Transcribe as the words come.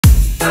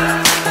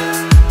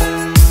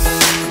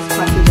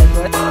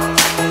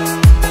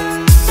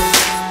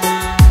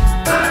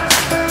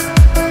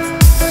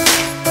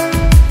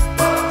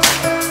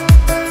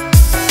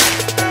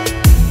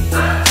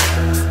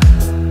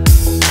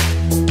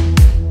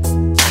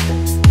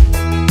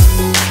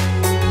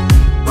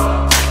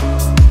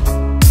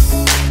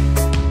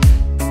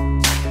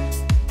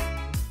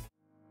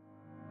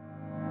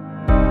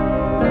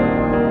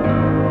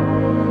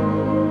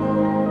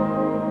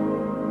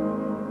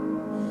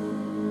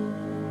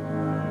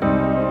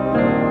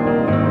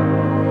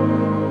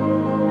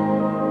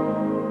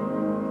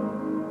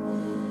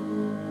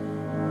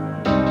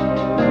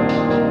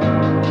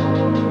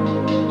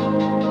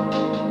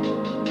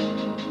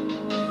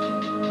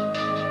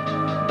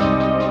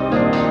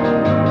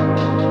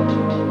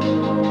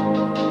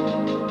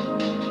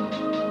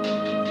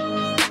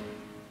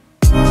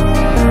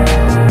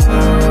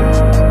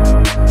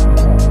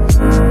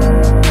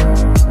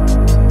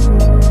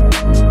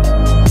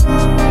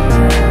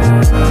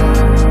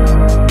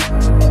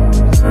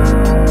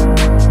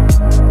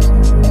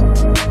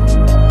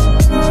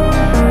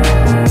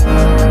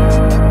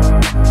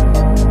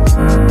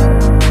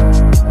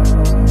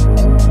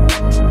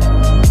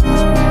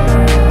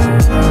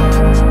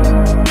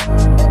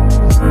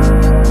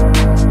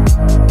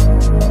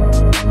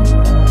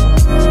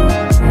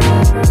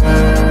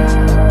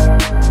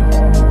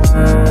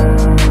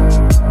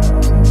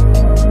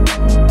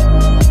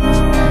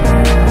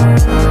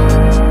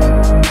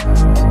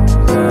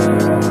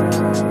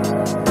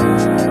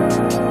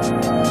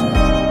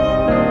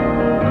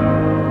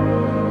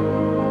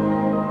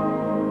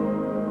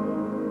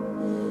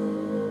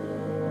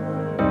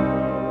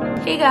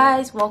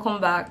guys, welcome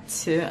back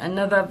to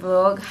another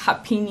vlog.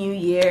 Happy New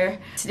Year.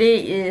 Today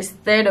is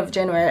 3rd of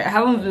January. I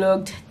haven't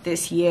vlogged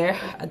this year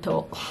at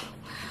all.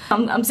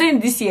 I'm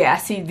saying this year, I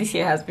see this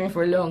year has been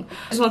for long.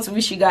 I just want to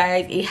wish you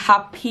guys a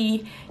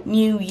happy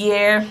new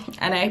year,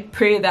 and I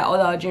pray that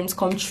all our dreams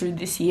come true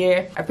this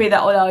year. I pray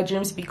that all our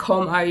dreams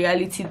become our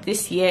reality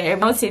this year. I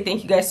want to say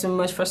thank you guys so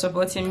much for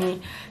supporting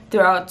me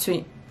throughout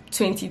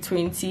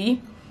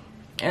 2020.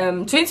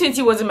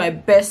 2020 wasn't my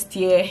best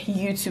year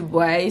YouTube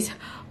wise,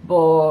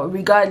 but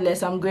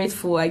regardless, I'm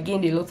grateful. I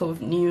gained a lot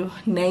of new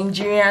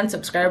Nigerian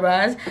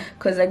subscribers,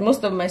 because like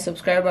most of my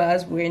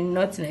subscribers were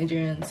not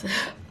Nigerians.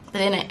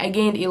 Then I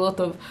gained a lot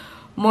of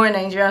more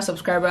Nigerian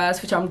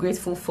subscribers, which I'm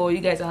grateful for. You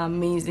guys are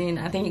amazing,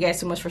 and thank you guys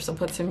so much for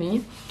supporting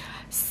me.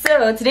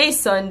 So today is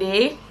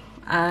Sunday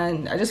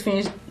and I just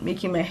finished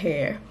making my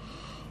hair.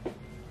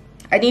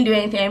 I didn't do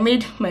anything. I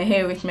made my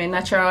hair with my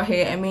natural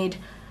hair. I made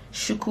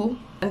shuku,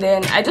 and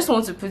then I just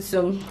want to put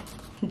some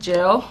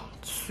gel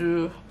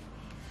to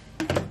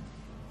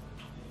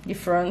the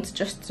front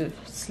just to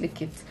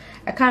slick it.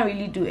 I can't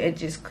really do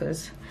edges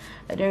because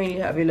I don't really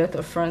have a lot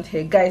of front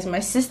hair. Guys,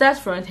 my sister's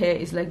front hair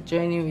is like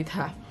joining with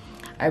her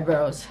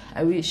eyebrows.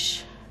 I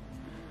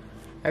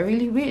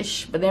really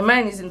wish, but then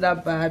mine isn't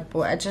that bad,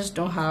 but I just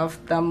don't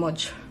have that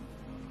much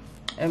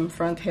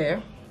front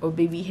hair or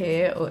baby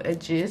hair or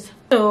edges.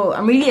 So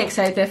I'm really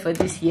excited for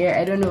this year.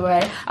 I don't know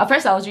why. At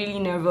first I was really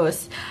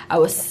nervous. I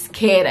was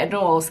scared. I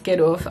don't know what I was scared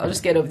of. I was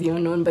just scared of the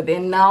unknown. But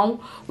then now,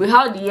 with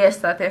how the year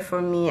started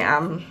for me,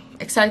 I'm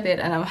excited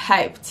and I'm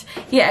hyped.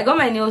 Yeah, I got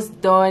my nails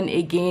done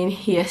again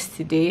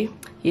yesterday.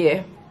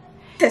 Yeah,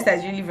 this hairstyle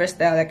is really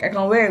versatile. Like I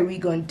can wear a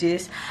wig on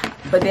this,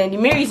 but then the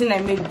main reason I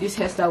made this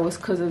hairstyle was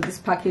because of this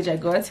package I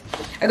got.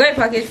 I got a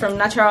package from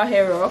Natural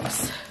Hair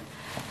Rocks.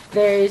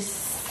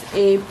 There's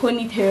a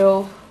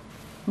ponytail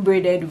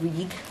braided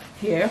wig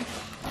here,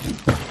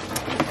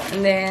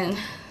 and then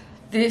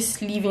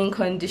this leave-in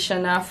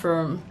conditioner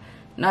from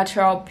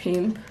Natural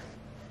Pimp.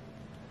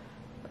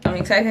 I'm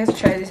excited to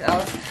try this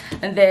out.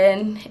 And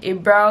then a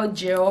brow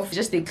gel,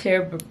 just a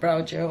clear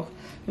brow gel.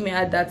 Let me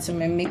add that to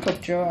my makeup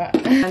drawer.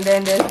 And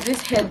then there's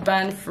this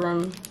headband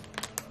from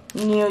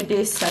Neo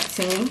Day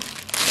Satin.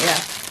 Yeah,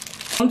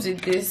 comes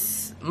with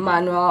this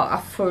manual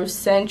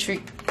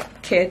Afrocentric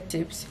care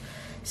tips.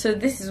 So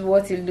this is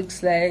what it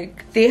looks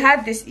like. They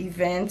had this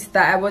event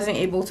that I wasn't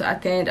able to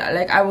attend.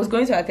 Like I was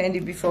going to attend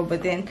it before,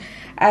 but then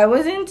I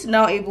wasn't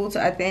now able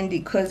to attend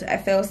it because I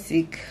fell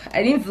sick.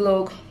 I didn't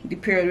vlog the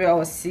period where I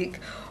was sick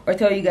or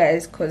tell you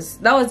guys, because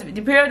that was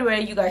the period where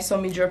you guys saw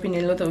me dropping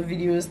a lot of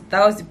videos.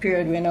 That was the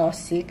period when I was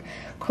sick,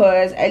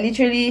 because I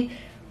literally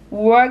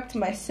worked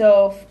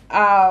myself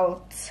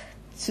out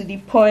to the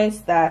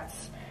point that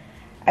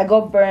I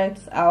got burnt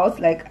out.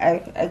 Like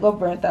I got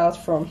burnt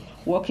out from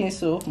working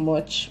so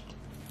much,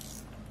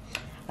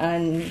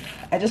 and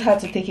I just had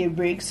to take a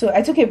break. So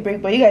I took a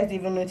break, but you guys didn't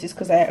even notice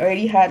because I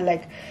already had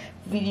like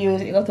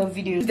videos, a lot of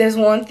videos. There's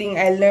one thing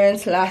I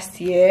learned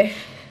last year,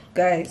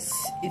 guys.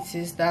 It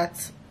is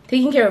that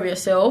taking care of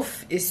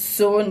yourself is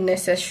so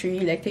necessary.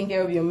 Like taking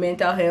care of your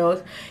mental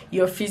health,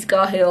 your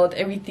physical health,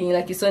 everything,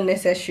 like it's so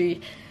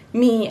necessary.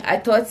 Me, I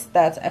thought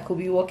that I could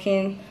be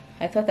working,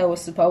 I thought I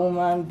was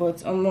Superwoman,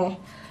 but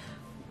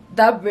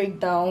that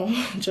breakdown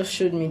just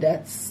showed me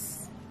that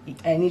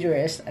I need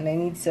rest and I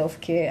need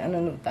self-care and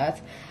all of that.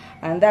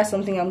 And that's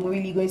something I'm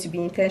really going to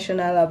be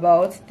intentional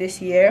about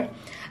this year.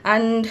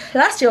 And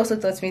last year also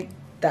taught me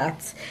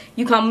that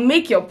you can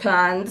make your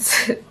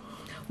plans,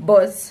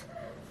 but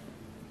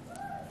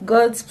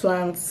God's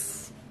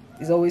plans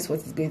is always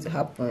what is going to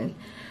happen.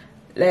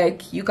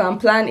 Like you can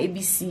plan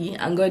ABC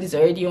and God is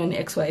already on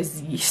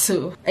XYZ.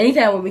 So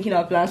anytime we're making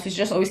our plans, we should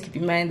just always keep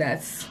in mind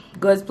that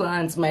God's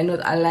plans might not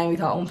align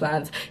with our own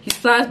plans. His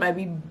plans might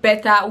be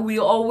better.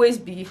 We'll always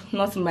be,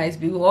 not might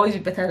be, will always be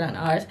better than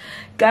ours.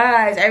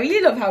 Guys, I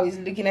really love how he's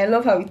looking. I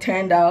love how it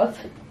turned out. I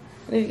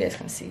don't know if you guys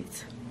can see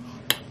it.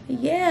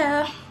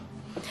 Yeah,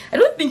 I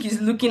don't think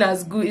he's looking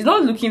as good. He's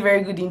not looking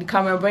very good in the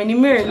camera, but in the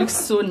mirror it looks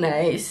so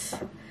nice.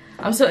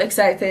 I'm so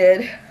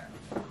excited.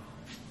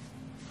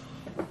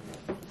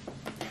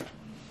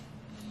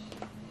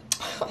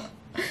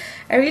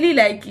 I really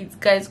like it,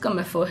 guys. Got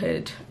my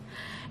forehead.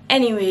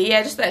 Anyway,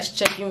 yeah, just like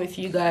checking with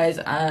you guys,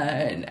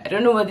 and I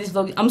don't know what this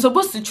vlog. I'm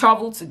supposed to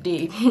travel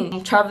today.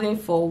 I'm traveling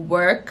for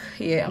work.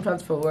 Yeah, I'm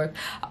traveling for work,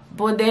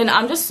 but then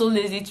I'm just so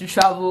lazy to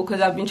travel because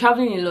I've been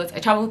traveling a lot. I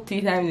traveled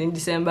 3 times in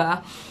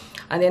December,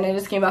 and then I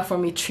just came back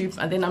from a trip,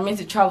 and then I'm meant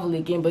to travel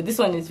again, but this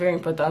one is very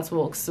important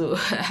work, so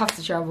I have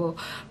to travel.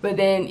 But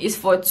then it's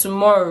for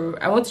tomorrow.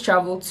 I want to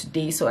travel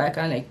today so I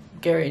can like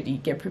get ready,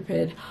 get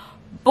prepared,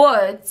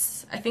 but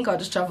I think I'll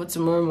just travel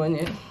tomorrow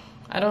morning.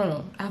 I don't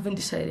know, I haven't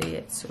decided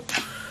yet. So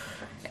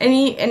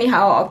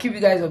anyhow, I'll keep you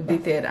guys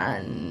updated.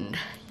 And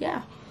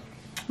yeah,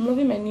 I'm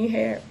loving my new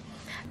hair.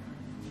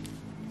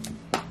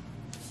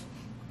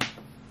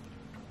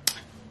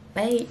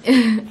 Bye.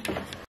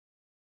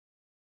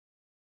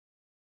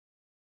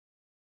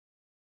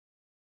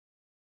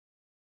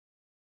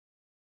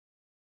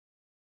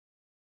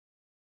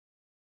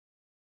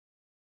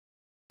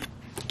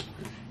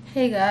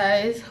 Hey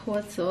guys,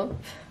 what's up?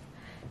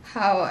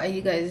 How are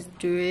you guys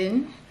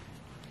doing?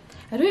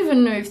 I don't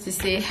even know if to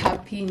say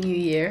Happy New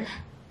Year.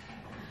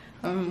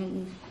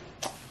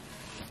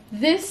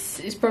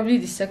 This is probably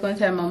the second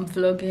time I'm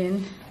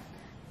vlogging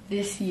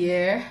this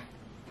year.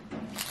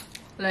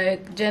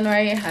 Like,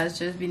 January has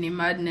just been a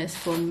madness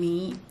for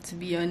me, to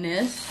be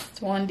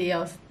honest. One day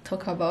I'll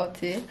talk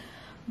about it,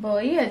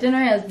 but yeah,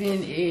 January has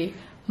been a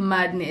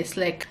madness.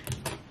 Like,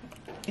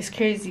 it's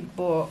crazy,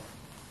 but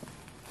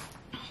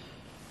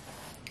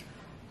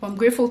I'm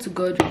grateful to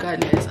God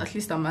regardless. At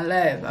least I'm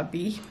alive,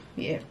 Abby.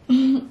 Yeah.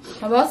 I'm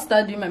about to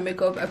start doing my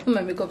makeup. I put my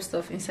makeup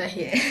stuff inside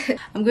here.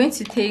 I'm going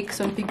to take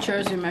some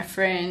pictures with my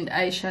friend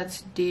Aisha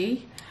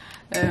today.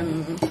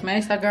 My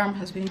Instagram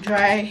has been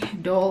dry,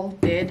 dull,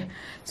 dead,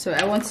 so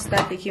I want to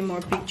start taking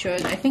more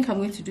pictures. I think I'm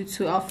going to do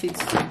 2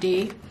 outfits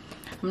today.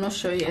 I'm not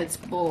sure yet,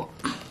 but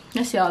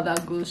let's see how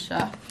that goes.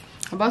 I'm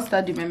about to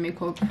start doing my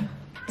makeup.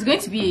 It's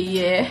going to be a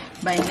year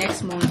by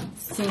next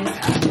month since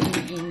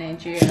I've been in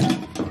Nigeria.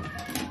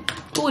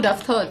 Who would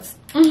have thought?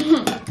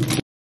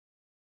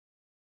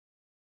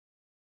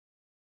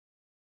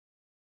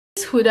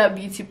 This Huda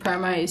Beauty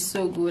primer is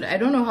so good. I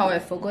don't know how I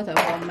forgot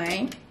about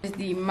mine. It's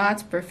the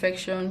Matte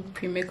Perfection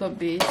pre-makeup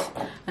base,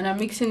 and I'm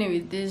mixing it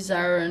with this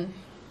Zaron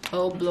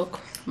Oil Block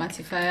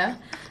Mattifier.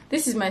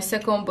 This is my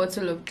second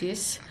bottle of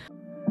this.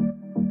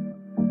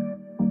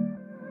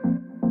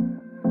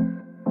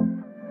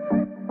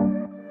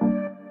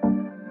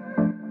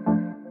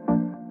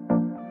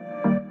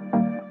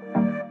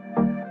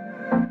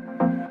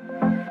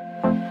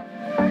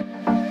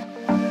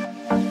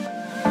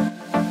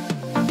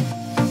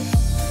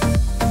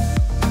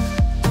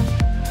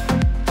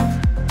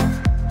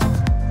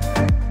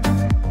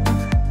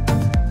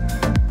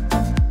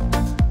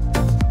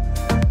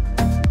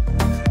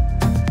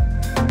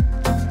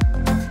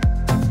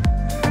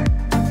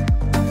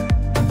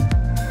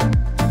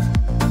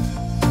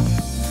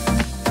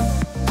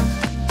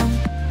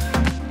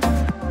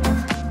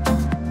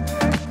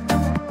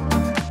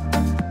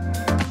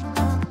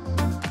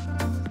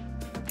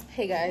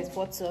 Hey guys,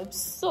 what's up?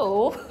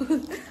 So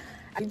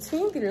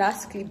between the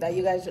last clip that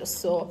you guys just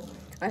saw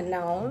and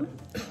now,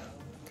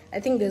 I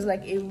think there's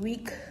like a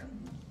week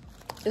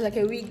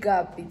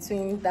gap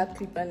between that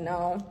clip and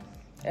now.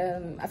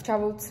 I've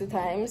traveled 2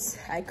 times.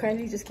 I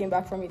currently just came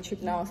back from a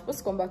trip now. I was supposed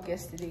to come back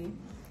yesterday,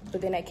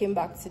 but then I came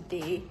back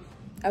today.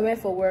 I went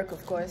for work,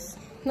 of course.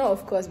 No,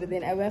 of course, but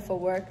then I went for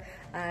work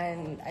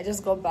and I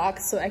just got back.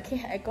 So I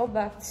got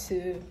back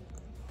to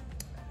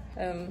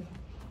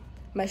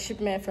my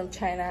shipment from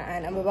China,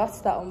 and I'm about to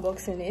start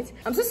unboxing it.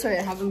 I'm so sorry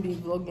I haven't been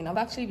vlogging. I've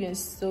actually been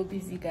so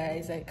busy,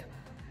 guys. Like,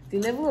 the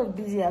level of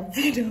busy I've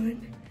been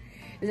on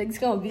is like this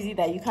kind of busy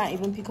that you can't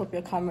even pick up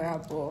your camera.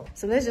 But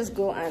so let's just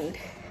go and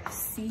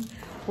see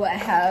what I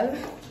have.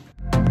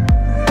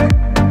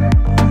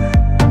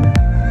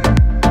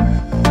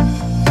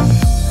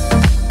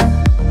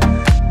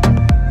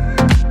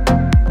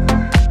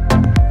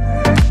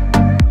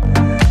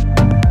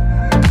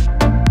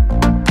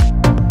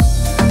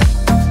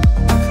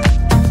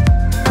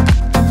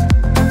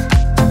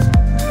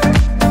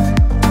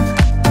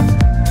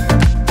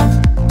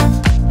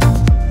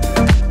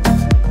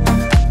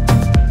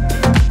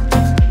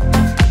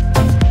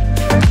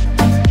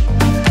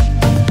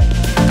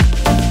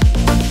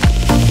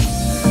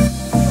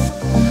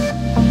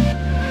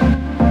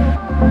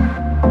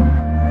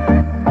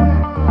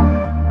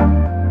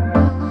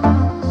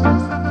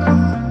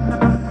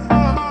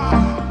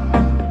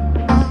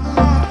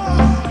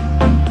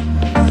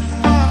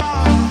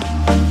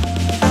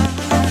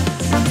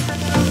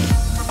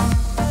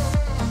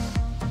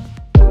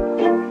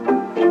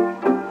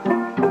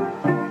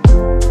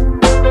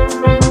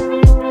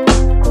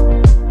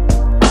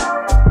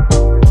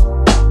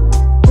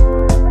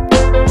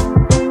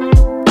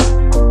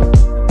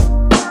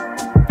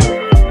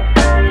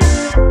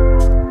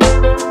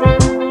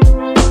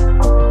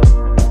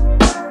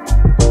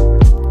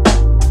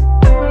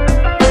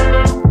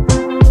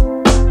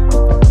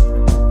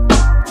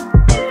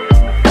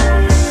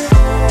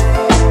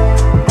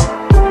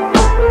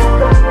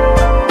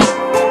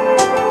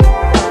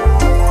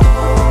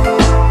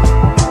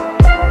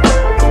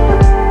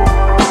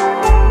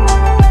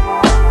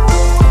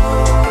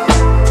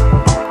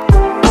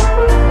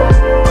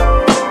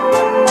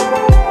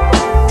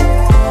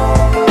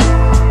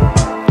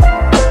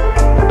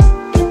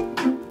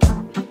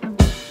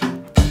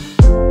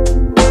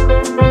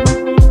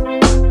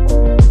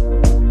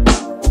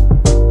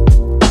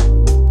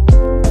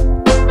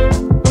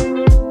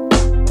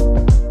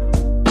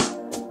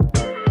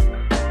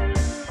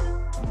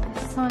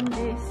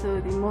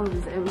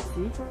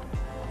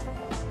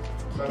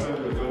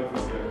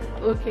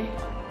 Okay.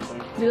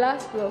 The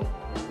last floor.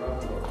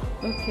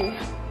 Okay.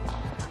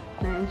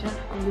 Ninja,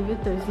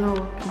 elevator is not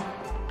working.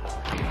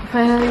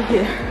 Finally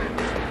here.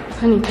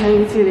 Honey, can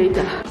you see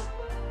later?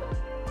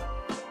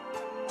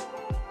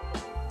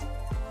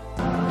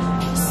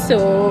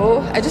 So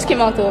I just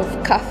came out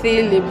of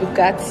Cafe Le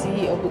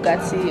Bugatti or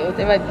Bugatti or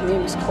whatever the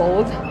name is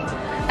called,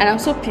 and I'm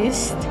so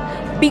pissed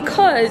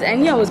because I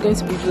knew I was going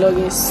to be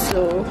vlogging,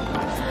 so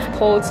I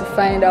called to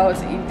find out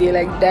if they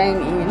like dine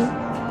in,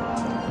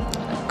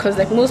 because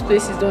like most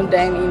places don't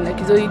dine in,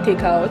 like it's only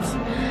takeout,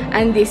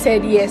 and they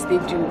said yes they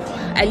do.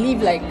 I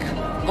live like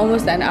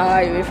almost an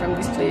hour away from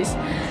this place,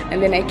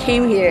 and then I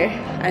came here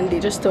and they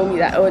just told me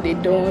that oh they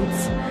don't.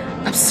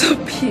 I'm so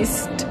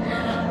pissed,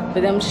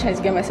 but I'm just trying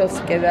to get myself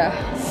together.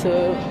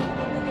 So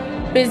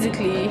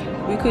basically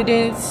we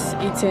couldn't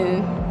eat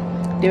in.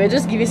 They were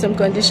just giving some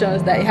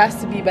conditions that it has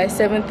to be by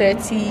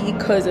 7:30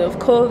 because of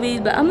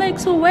COVID, but I'm like,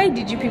 so why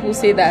did you people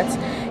say that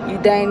you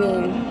dine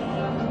in?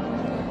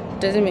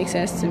 Doesn't make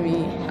sense to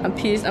me. I'm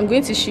pissed. I'm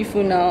going to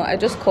Shifu now. I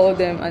just called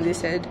them and they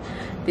said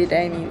they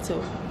dine in.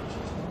 So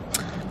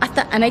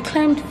after, and I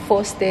climbed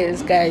 4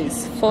 stairs,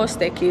 guys, 4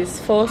 staircase,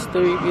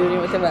 4-story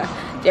building, whatever.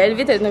 The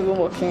elevator is not even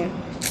working.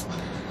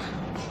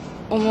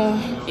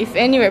 If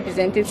any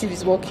representative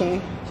is watching,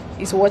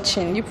 you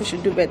people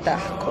should do better,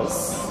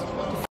 because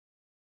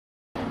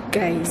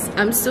guys,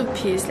 I'm so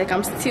pissed. Like,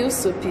 I'm still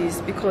so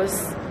pissed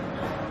because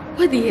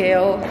what the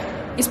hell?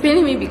 It's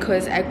paining me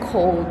because I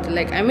called,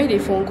 like I made a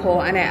phone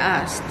call and I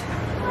asked,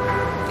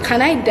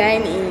 can I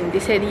dine in? They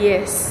said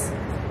yes.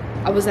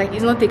 I was like,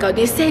 it's not takeout.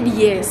 They said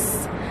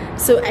yes.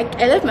 So I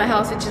left my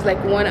house, which is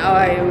like 1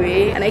 hour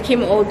away, and I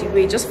came all the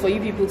way just for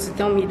you people to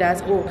tell me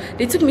that, oh,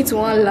 they took me to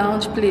one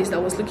lounge place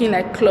that was looking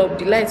like club.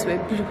 The lights were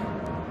blue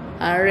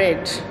and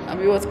red. I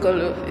mean, what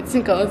color? I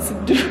think I want to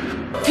do.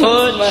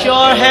 Put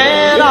your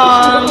head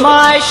on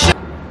my shoulder.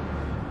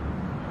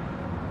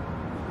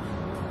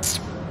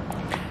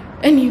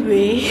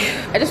 Anyway,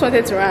 I just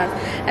wanted to rant,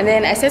 and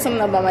then I said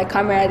something about my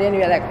camera, and then we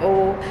were like,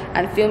 oh,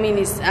 and filming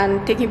is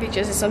and taking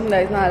pictures is something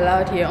that is not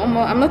allowed here. I'm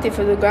not a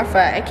photographer.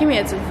 I came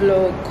here to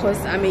vlog because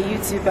I'm a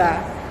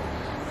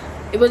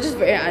YouTuber. It was just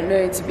very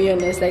annoying, to be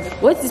honest. Like,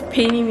 what is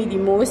paining me the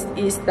most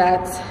is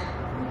that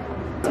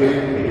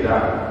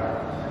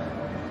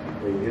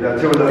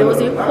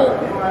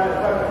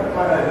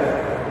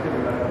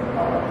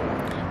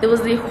there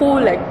was a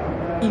whole like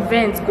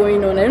event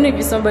going on. I don't know if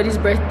it's somebody's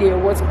birthday or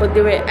what, but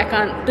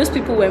those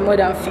people were more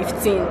than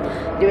 15.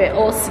 They were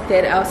all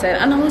seated outside,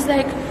 and I was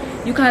like,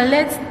 you can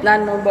let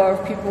that number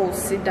of people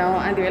sit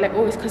down, and they were like,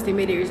 oh, it's because they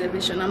made a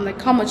reservation. I'm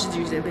like, how much is the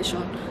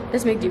reservation?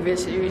 Let's make the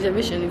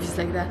reservation if it's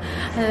like that.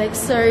 And like,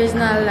 sorry, it's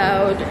not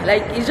allowed.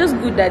 Like, it's just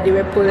good that they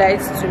were polite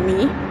to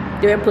me.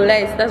 They were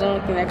polite, that's the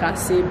only thing I can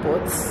say,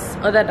 but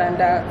other than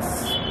that,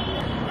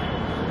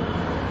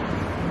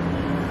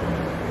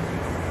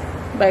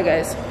 bye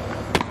guys.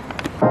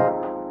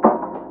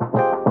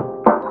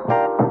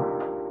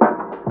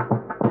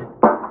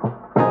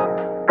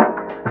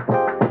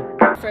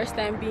 First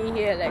time being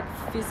here, like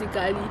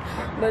physically,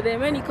 but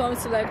then when it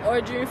comes to like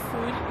ordering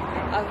food,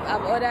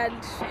 I've ordered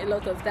a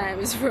lot of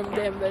times from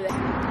them, but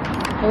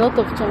like a lot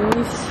of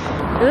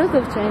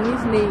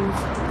Chinese names.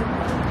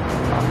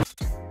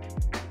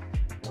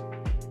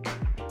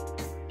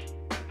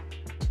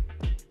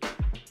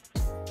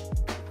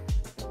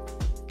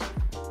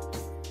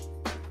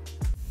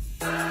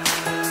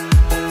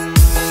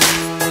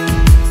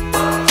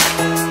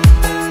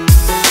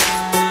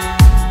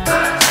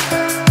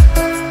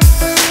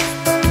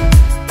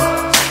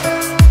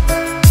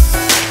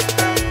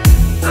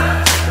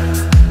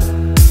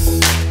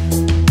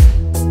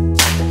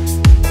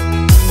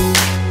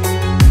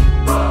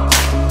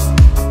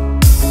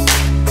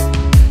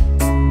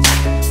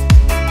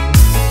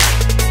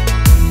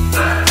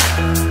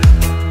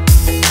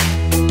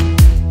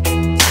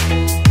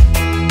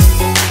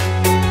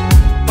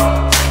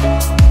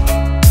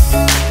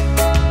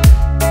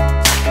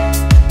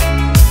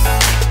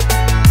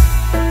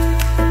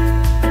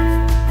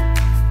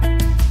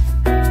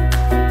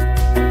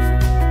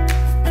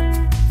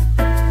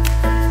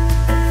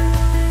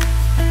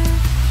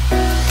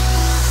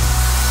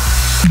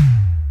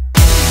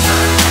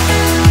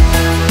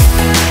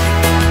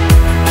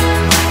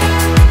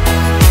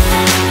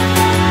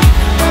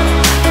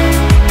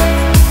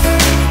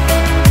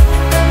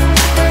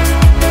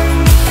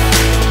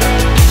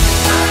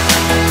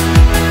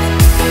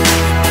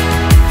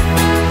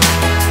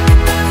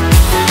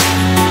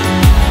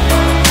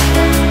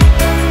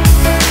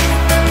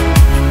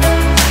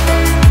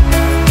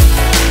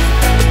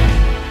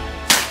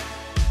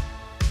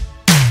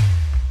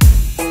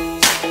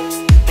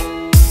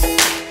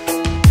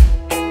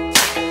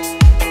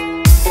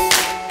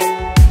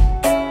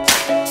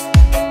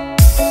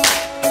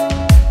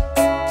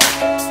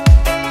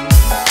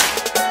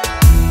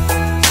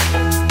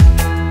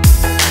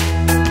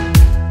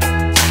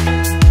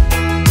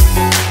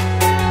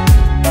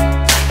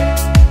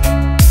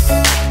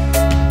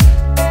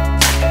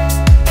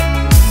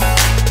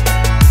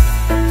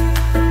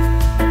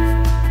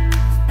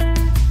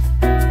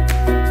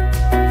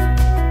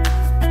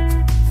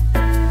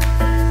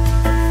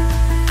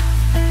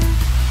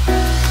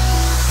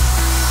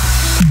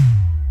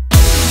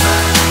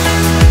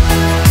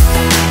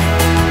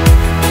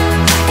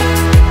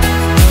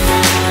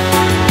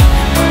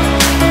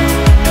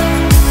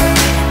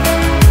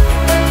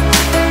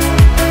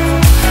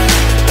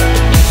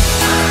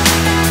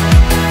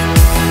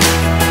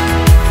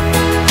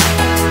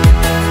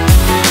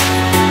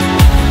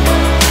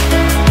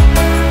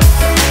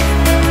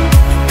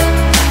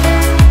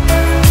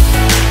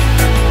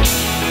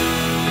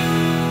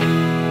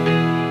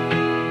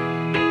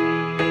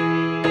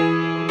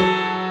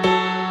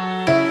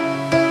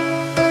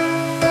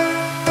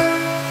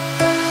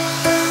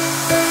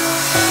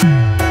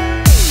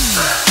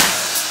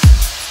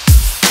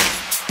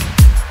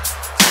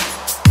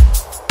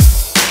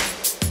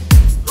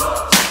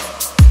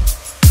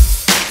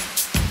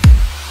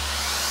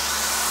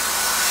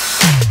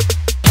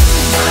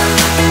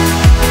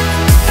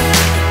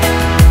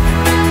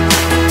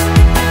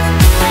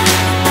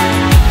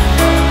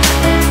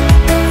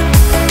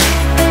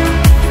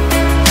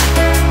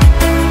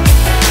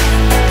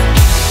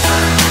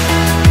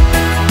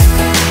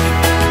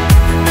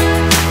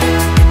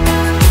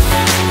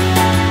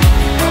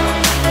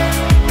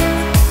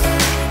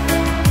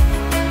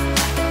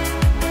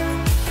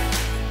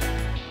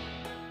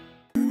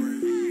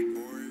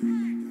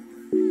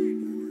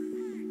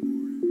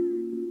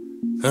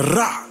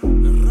 Ra.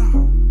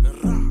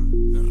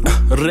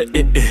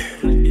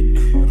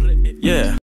 Yeah.